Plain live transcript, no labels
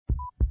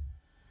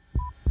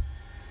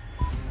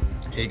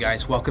Hey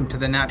guys, welcome to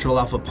the Natural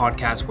Alpha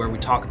podcast, where we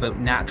talk about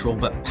natural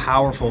but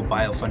powerful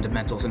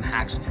biofundamentals and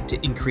hacks to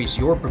increase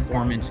your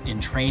performance in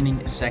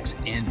training, sex,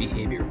 and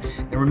behavior.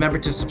 And remember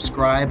to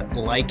subscribe,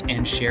 like,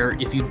 and share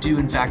if you do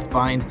in fact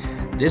find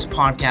this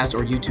podcast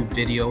or YouTube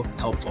video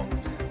helpful.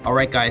 All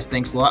right, guys,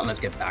 thanks a lot. Let's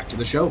get back to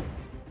the show.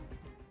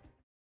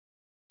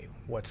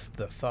 What's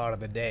the thought of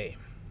the day?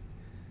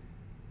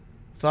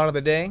 Thought of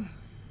the day: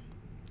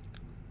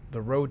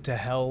 the road to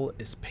hell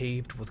is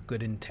paved with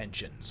good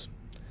intentions.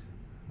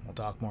 We'll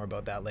talk more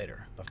about that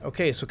later.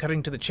 Okay, so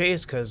cutting to the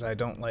chase, because I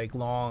don't like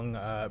long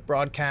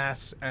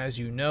broadcasts, as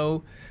you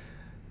know.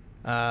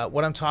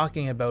 What I'm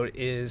talking about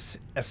is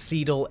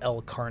acetyl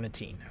L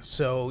carnitine.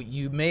 So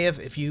you may have,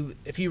 if you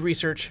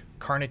research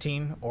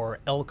carnitine or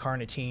L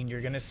carnitine,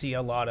 you're going to see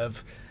a lot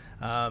of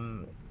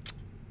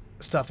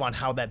stuff on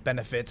how that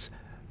benefits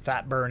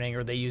fat burning,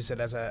 or they use it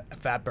as a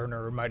fat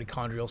burner or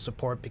mitochondrial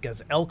support,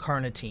 because L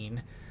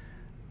carnitine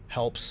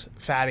helps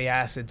fatty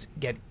acids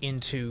get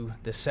into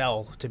the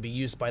cell to be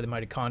used by the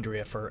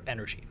mitochondria for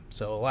energy.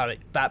 So a lot of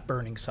fat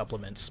burning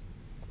supplements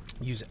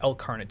use L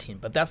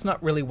carnitine, but that's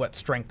not really what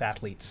strength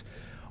athletes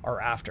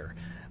are after.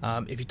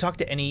 If you talk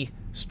to any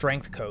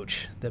strength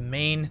coach, the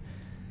main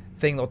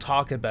thing they'll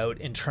talk about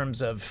in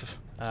terms of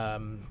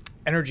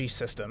energy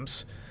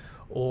systems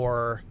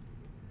or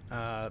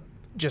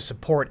just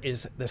support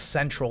is the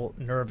central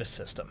nervous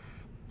system.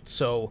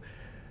 So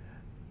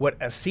what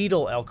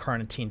acetyl L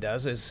carnitine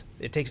does is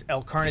it takes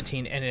L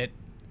carnitine and it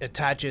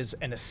attaches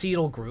an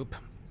acetyl group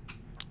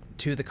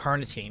to the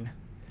carnitine,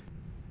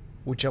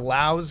 which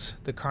allows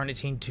the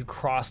carnitine to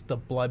cross the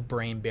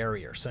blood-brain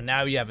barrier. So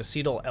now you have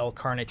acetyl L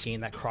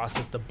carnitine that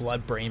crosses the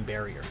blood-brain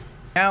barrier.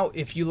 Now,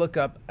 if you look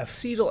up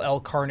acetyl L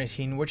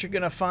carnitine, what you're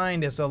going to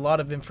find is a lot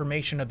of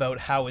information about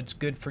how it's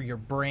good for your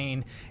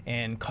brain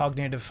and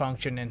cognitive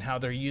function, and how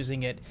they're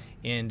using it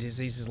in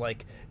diseases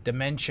like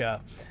dementia,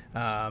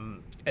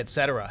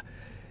 etc.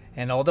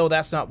 And although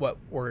that's not what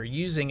we're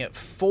using it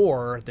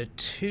for, the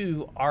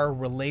two are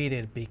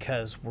related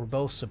because we're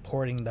both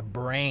supporting the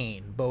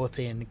brain, both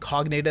in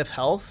cognitive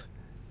health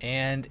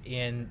and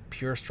in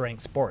pure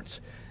strength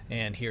sports.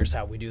 And here's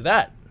how we do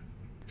that.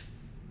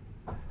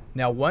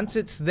 Now, once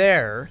it's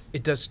there,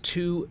 it does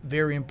two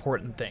very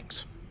important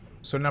things.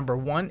 So number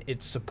one,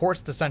 it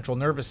supports the central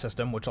nervous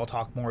system, which I'll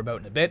talk more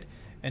about in a bit.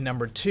 And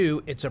number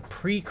two, it's a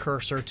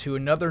precursor to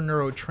another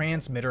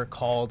neurotransmitter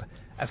called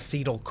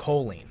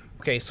acetylcholine.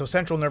 Okay, so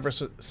central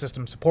nervous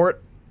system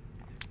support.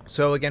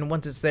 So again,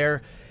 once it's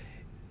there,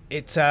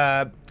 it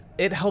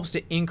helps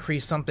to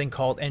increase something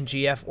called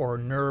NGF, or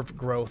nerve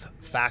growth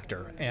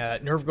factor.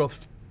 Nerve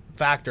growth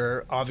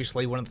factor,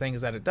 obviously, one of the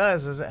things that it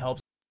does is it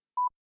helps.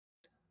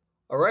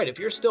 All right, if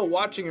you're still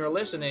watching or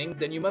listening,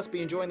 then you must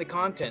be enjoying the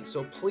content.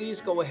 So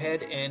please go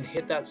ahead and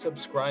hit that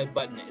subscribe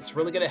button. It's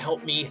really going to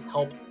help me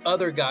help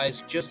other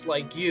guys just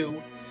like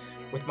you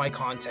with my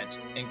content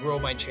and grow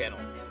my channel.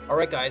 All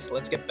right, guys,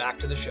 let's get back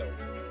to the show.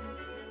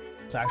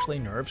 Actually,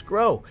 nerves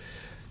grow.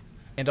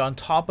 And on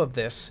top of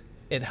this,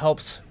 it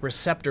helps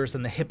receptors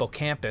in the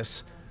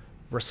hippocampus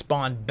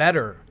respond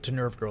better to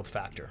nerve growth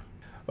factor.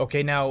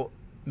 Okay, now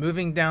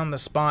moving down the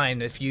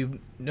spine, if you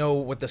know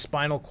what the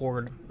spinal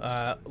cord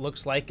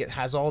looks like, it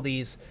has all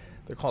these,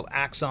 they're called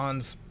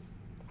axons.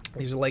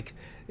 These are like,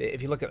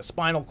 if you look at a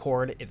spinal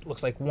cord, it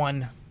looks like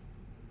one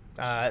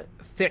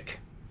thick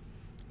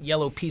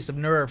yellow piece of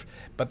nerve,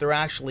 but they're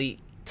actually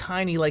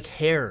tiny like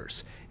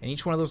hairs. And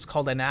each one of those is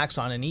called an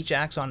axon, and each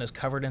axon is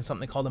covered in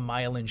something called a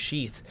myelin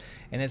sheath.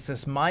 And it's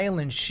this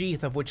myelin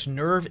sheath of which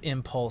nerve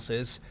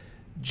impulses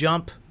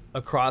jump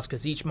across,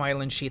 because each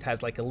myelin sheath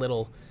has like a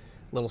little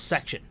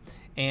section.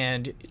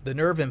 And the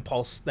nerve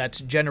impulse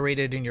that's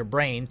generated in your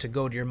brain to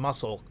go to your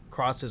muscle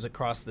crosses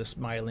across this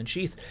myelin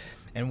sheath.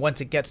 And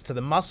once it gets to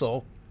the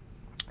muscle,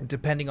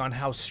 depending on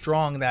how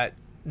strong that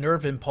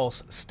nerve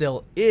impulse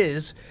still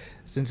is,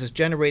 since it's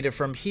generated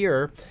from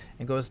here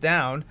and goes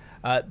down,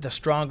 the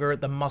stronger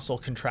the muscle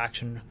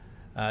contraction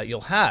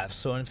you'll have.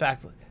 So in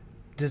fact,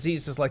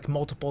 diseases like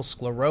multiple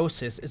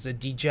sclerosis is a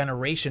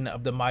degeneration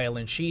of the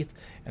myelin sheath,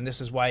 and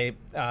this is why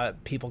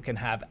people can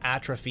have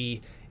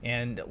atrophy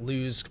and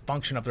lose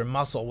function of their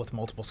muscle with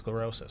multiple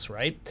sclerosis,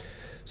 right?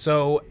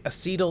 So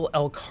acetyl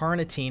L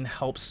carnitine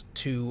helps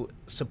to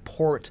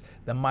support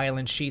the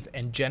myelin sheath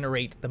and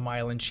generate the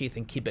myelin sheath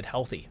and keep it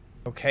healthy.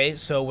 Okay,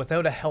 so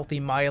without a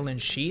healthy myelin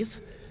sheath,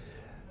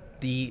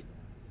 the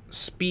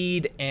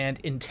speed and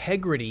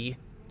integrity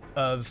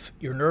of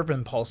your nerve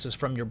impulses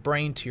from your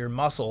brain to your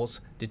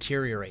muscles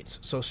deteriorates.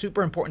 So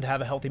super important to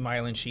have a healthy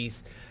myelin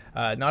sheath,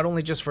 not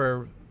only just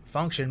for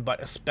function,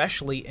 but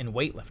especially in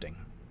weightlifting.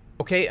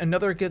 Okay,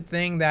 another good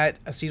thing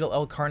that acetyl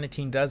L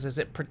carnitine does is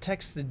it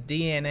protects the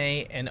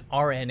DNA and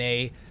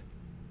RNA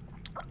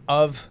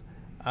of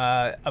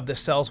the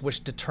cells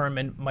which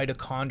determine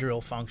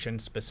mitochondrial function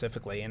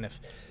specifically. And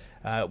if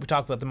we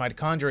talk about the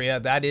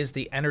mitochondria, that is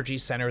the energy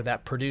center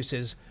that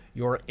produces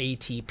your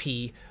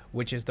ATP,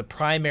 which is the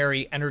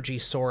primary energy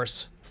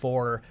source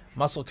for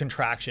muscle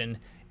contraction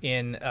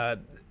in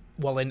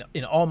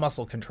all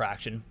muscle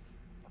contraction,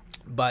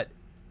 but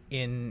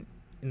in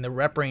the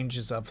rep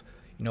ranges of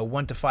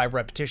 1 to 5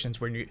 repetitions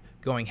when you're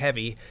going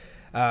heavy,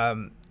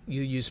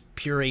 you use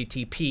pure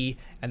ATP,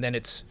 and then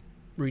it's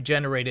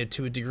regenerated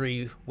to a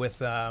degree with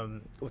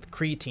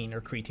creatine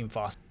or creatine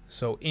phosphate.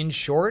 So in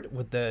short,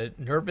 with the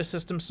nervous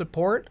system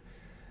support,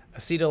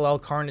 acetyl L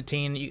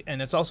carnitine,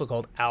 and it's also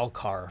called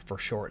ALCAR for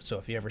short. So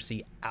if you ever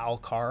see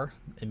ALCAR,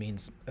 it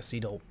means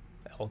acetyl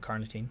L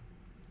carnitine.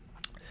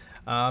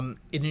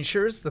 It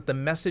ensures that the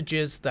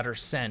messages that are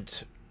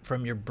sent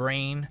from your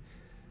brain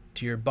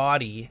to your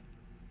body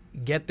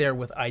get there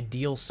with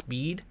ideal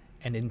speed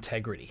and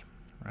integrity,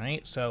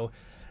 right? So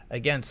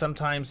again,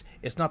 sometimes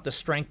it's not the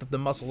strength of the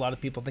muscle. A lot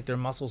of people think their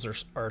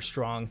muscles are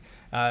strong.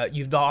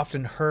 You've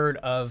often heard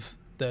of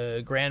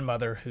the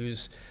grandmother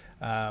who's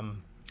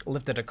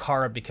lifted a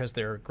car up because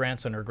their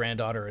grandson or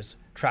granddaughter is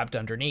trapped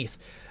underneath.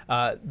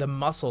 The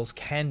muscles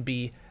can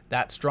be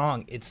that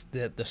strong. It's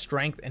the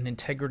strength and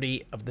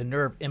integrity of the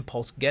nerve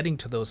impulse getting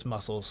to those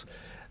muscles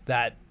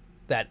that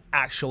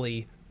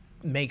actually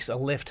makes a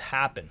lift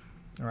happen.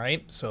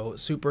 Right? So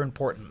super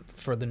important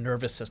for the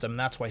nervous system.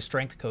 That's why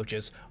strength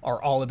coaches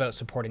are all about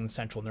supporting the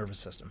central nervous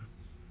system.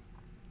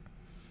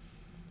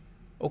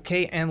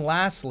 Okay, and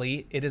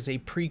lastly, it is a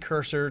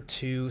precursor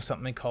to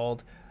something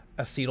called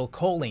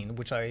acetylcholine,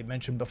 which I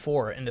mentioned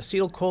before. And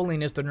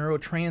acetylcholine is the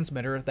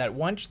neurotransmitter that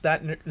once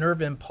that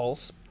nerve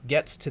impulse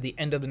gets to the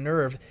end of the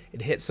nerve,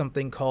 it hits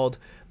something called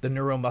the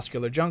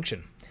neuromuscular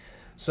junction.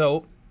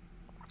 So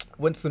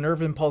once the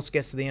nerve impulse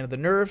gets to the end of the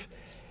nerve,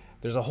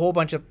 there's a whole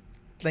bunch of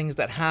things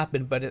that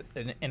happen, but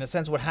in a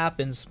sense what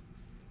happens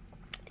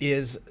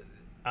is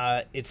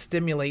it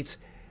stimulates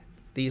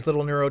these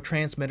little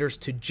neurotransmitters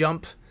to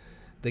jump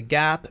the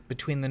gap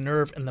between the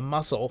nerve and the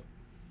muscle,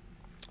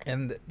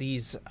 and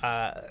these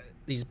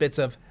bits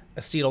of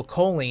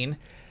acetylcholine,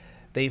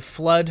 they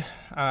flood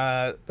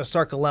the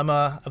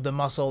sarcolemma of the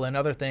muscle and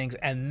other things,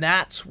 and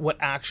that's what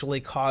actually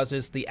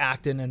causes the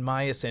actin and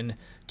myosin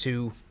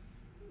to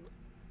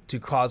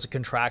cause a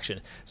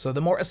contraction. So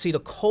the more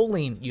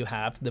acetylcholine you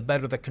have, the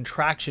better the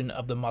contraction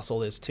of the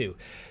muscle is too.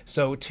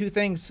 So two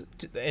things,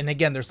 and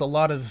again, there's a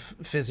lot of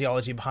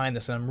physiology behind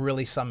this, and I'm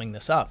really summing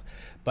this up,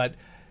 but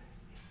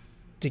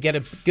to get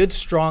a good,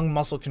 strong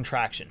muscle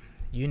contraction,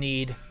 you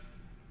need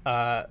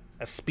a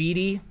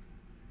speedy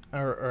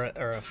or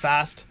a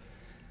fast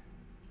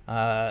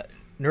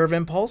nerve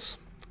impulse.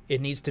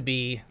 It needs to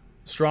be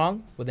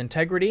strong with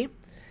integrity.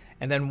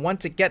 And then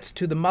once it gets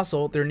to the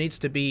muscle, there needs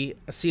to be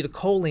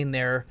acetylcholine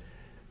there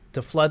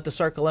to flood the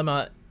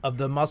sarcolemma of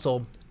the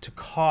muscle to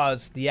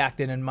cause the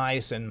actin and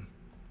myosin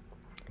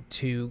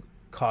to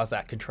cause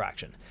that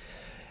contraction.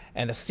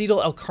 And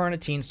acetyl L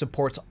carnitine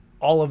supports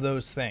all of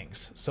those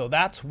things. So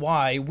that's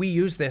why we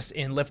use this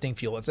in lifting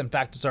fuel. In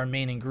fact, it's our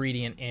main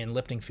ingredient in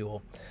lifting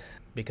fuel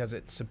because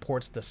it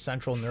supports the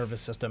central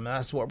nervous system. And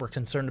that's what we're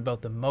concerned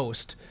about the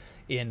most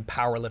in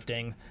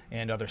powerlifting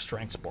and other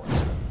strength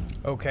sports.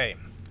 Okay.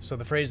 So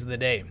the phrase of the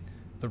day,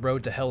 the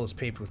road to hell is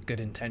paved with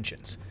good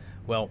intentions.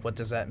 Well, what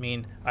does that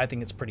mean? I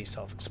think it's pretty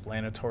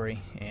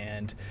self-explanatory,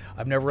 and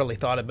I've never really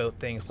thought about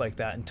things like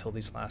that until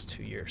these last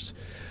 2 years.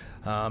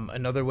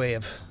 Another way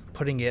of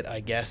putting it, I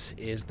guess,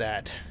 is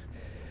that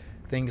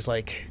things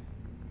like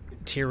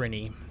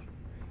tyranny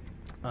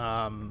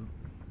often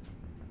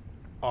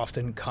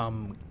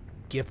come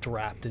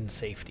gift-wrapped in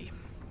safety,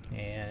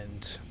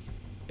 and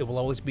it will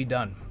always be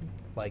done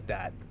like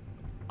that.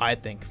 I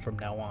think from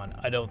now on,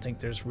 I don't think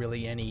there's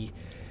really any,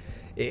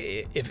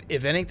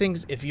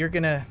 if you're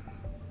going to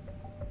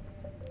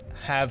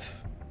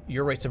have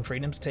your rights and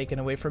freedoms taken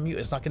away from you,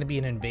 it's not going to be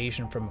an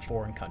invasion from a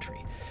foreign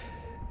country.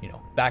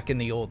 Back in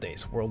the old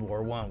days, World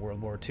War I,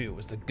 World War II, it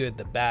was the good,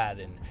 the bad,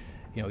 and,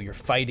 you're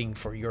fighting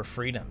for your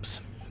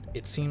freedoms.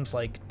 It seems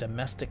like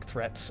domestic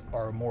threats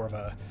are more of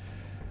a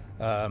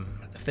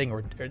thing,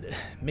 or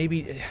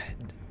maybe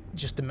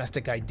just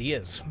domestic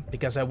ideas,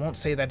 because I won't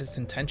say that it's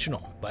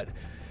intentional, but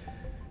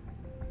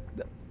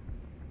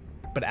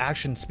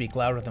actions speak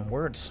louder than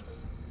words.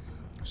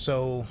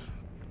 So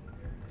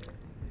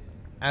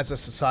as a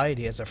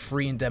society, as a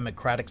free and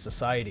democratic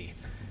society,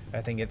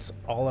 I think it's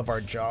all of our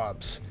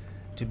jobs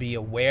to be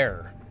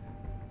aware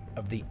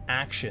of the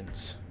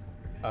actions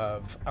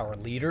of our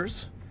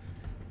leaders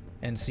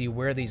and see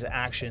where these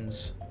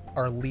actions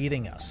are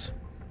leading us.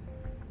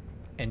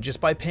 And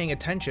just by paying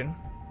attention,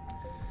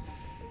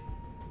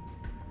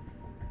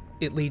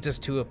 it leads us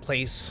to a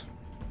place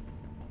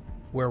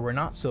where we're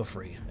not so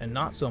free and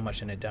not so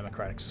much in a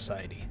democratic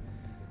society.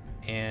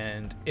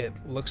 And it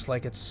looks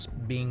like it's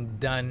being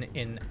done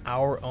in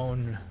our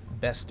own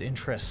best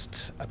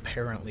interest,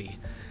 apparently.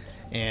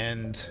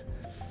 And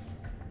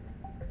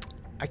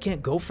I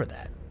can't go for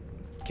that.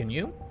 Can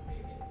you?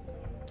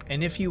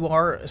 And if you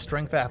are a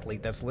strength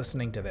athlete that's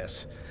listening to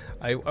this,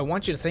 I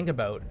want you to think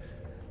about,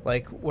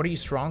 what are you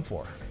strong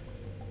for?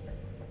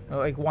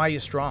 Why are you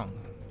strong?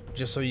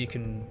 Just so you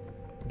can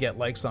get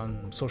likes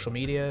on social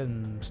media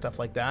and stuff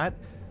like that?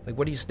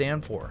 What do you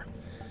stand for?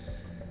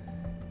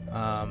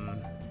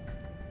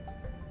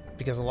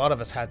 Because a lot of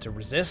us had to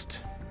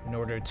resist in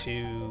order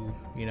to,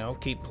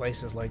 keep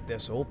places like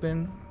this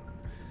open.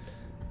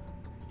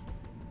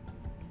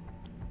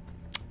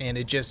 And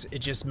it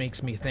just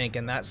makes me think,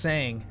 and that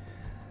saying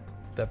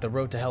that the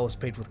road to hell is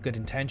paved with good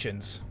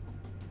intentions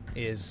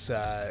is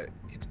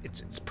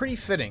it's pretty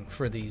fitting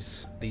for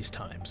these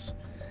times.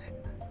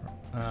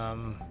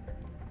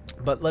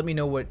 But let me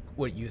know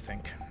what you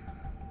think.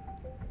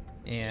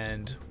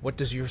 And what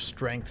does your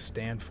strength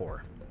stand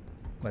for?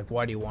 Like,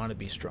 why do you want to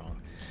be strong?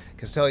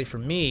 Because tell you, for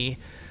me,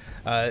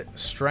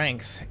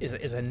 strength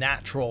is a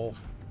natural,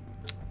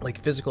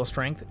 like physical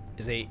strength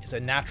is a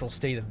natural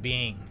state of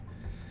being.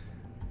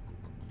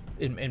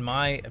 In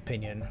my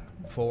opinion,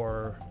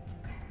 for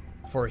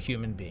a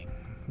human being.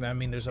 I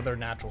mean, there's other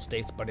natural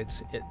states, but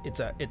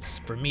it's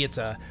for me it's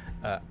a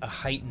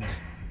heightened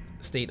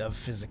state of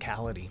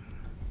physicality,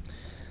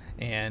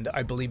 and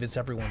I believe it's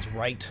everyone's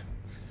right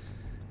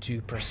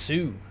to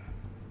pursue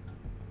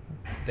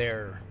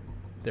their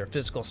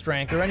physical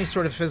strength or any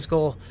sort of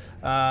physical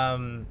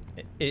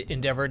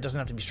endeavor. It doesn't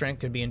have to be strength;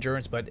 it could be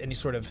endurance, but any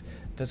sort of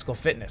physical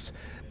fitness.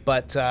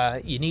 But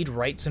you need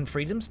rights and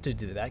freedoms to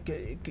do that.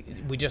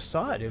 We just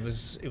saw it. It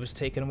was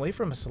taken away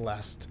from us the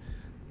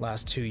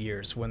last 2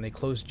 years when they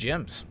closed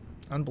gyms.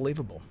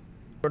 Unbelievable.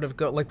 Sort of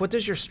go like, what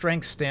does your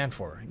strength stand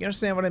for? You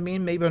understand what I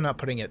mean? Maybe I'm not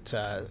putting it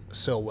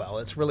so well.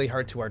 It's really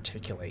hard to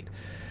articulate.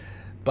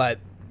 But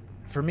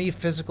for me,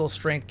 physical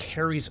strength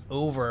carries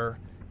over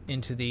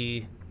into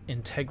the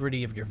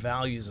integrity of your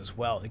values as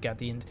well. You got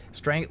the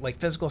strength, like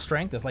physical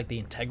strength is like the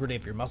integrity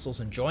of your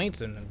muscles and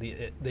joints, and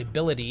the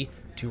ability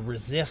to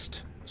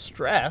resist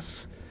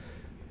stress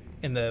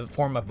in the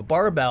form of a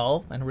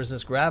barbell and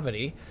resist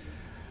gravity.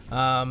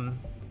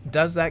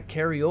 Does that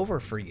carry over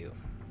for you,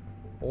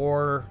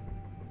 or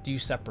do you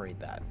separate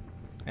that?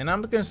 And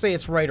I'm not going to say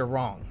it's right or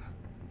wrong.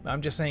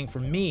 I'm just saying, for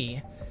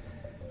me,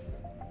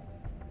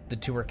 the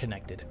two are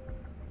connected.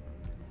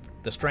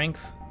 The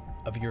strength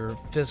of your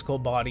physical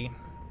body,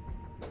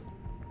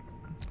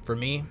 for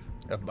me,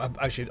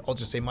 I'll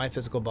just say my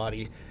physical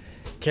body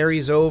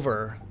carries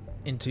over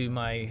into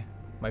my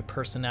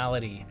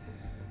personality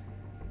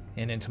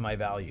and into my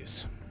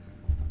values.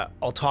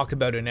 I'll talk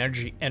about an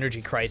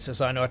energy crisis.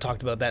 I know I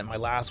talked about that in my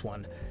last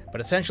one, but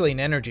essentially an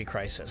energy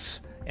crisis.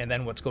 And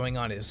then what's going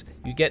on is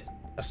you get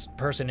a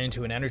person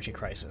into an energy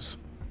crisis,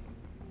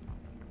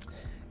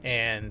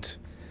 and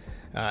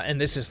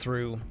this is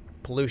through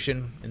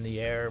pollution in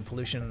the air,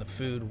 pollution in the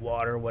food,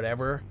 water,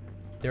 whatever.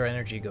 Their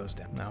energy goes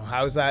down. Now,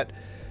 how is that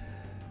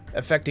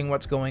affecting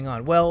what's going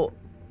on? Well,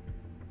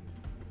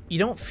 you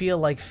don't feel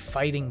like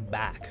fighting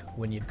back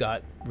when you've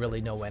got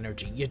really no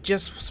energy. You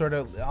just sort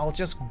of, I'll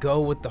just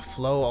go with the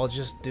flow. I'll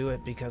just do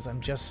it because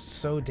I'm just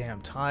so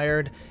damn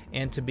tired.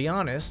 And to be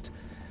honest,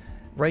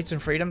 rights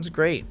and freedom's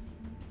great.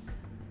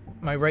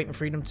 My right and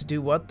freedom to do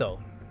what,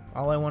 though?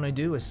 All I want to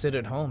do is sit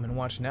at home and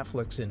watch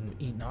Netflix and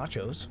eat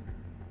nachos.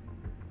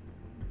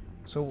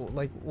 So,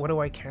 like, what do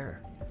I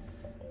care?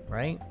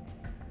 Right?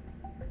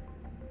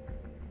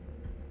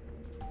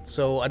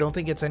 So I don't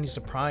think it's any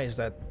surprise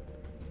that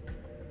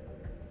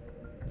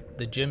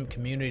the gym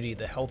community,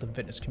 the health and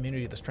fitness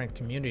community, the strength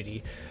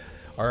community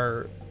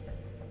are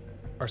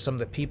some of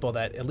the people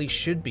that at least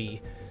should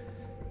be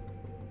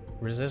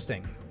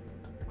resisting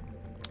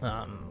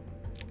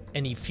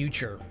any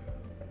future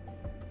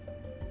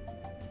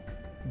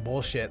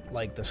bullshit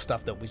like the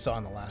stuff that we saw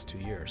in the last 2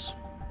 years.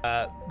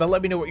 But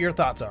let me know what your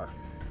thoughts are,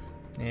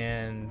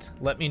 and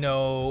let me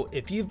know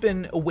if you've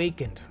been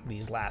awakened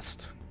these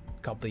last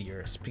couple of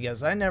years,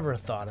 because I never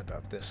thought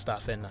about this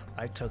stuff, and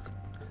I took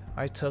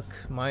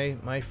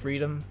my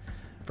freedom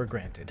for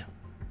granted.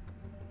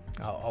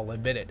 I'll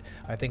admit it.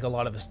 I think a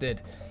lot of us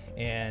did,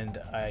 and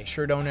I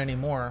sure don't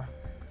anymore.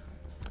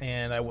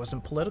 And I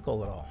wasn't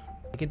political at all.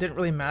 Like, it didn't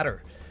really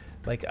matter.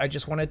 Like, I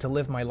just wanted to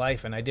live my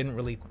life, and I didn't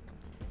really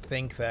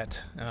think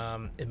that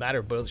it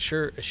mattered. But it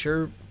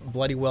sure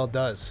bloody well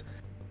does.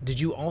 Did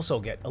you also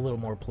get a little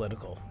more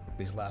political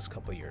these last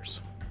couple of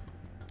years?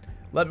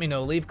 Let me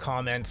know. Leave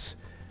comments.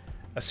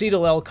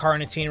 Acetyl L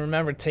Carnitine.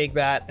 Remember to take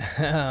that.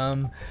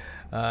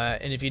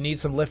 And if you need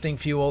some lifting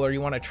fuel or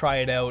you want to try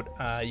it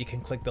out, you can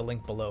click the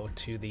link below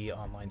to the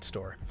online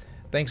store.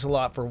 Thanks a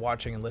lot for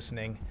watching and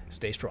listening.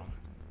 Stay strong.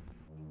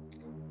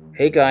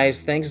 Hey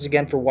guys, thanks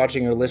again for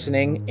watching or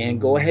listening, and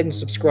go ahead and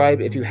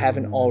subscribe if you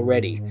haven't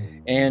already.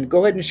 And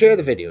go ahead and share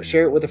the video.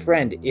 Share it with a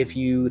friend if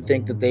you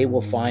think that they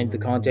will find the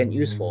content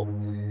useful.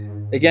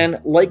 Again,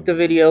 like the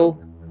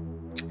video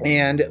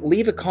and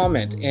leave a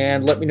comment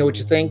and let me know what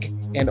you think.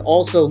 And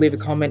also leave a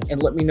comment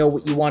and let me know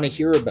what you want to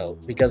hear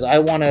about, because I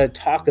want to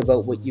talk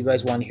about what you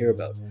guys want to hear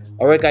about.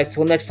 All right, guys,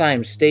 till next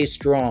time, stay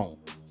strong.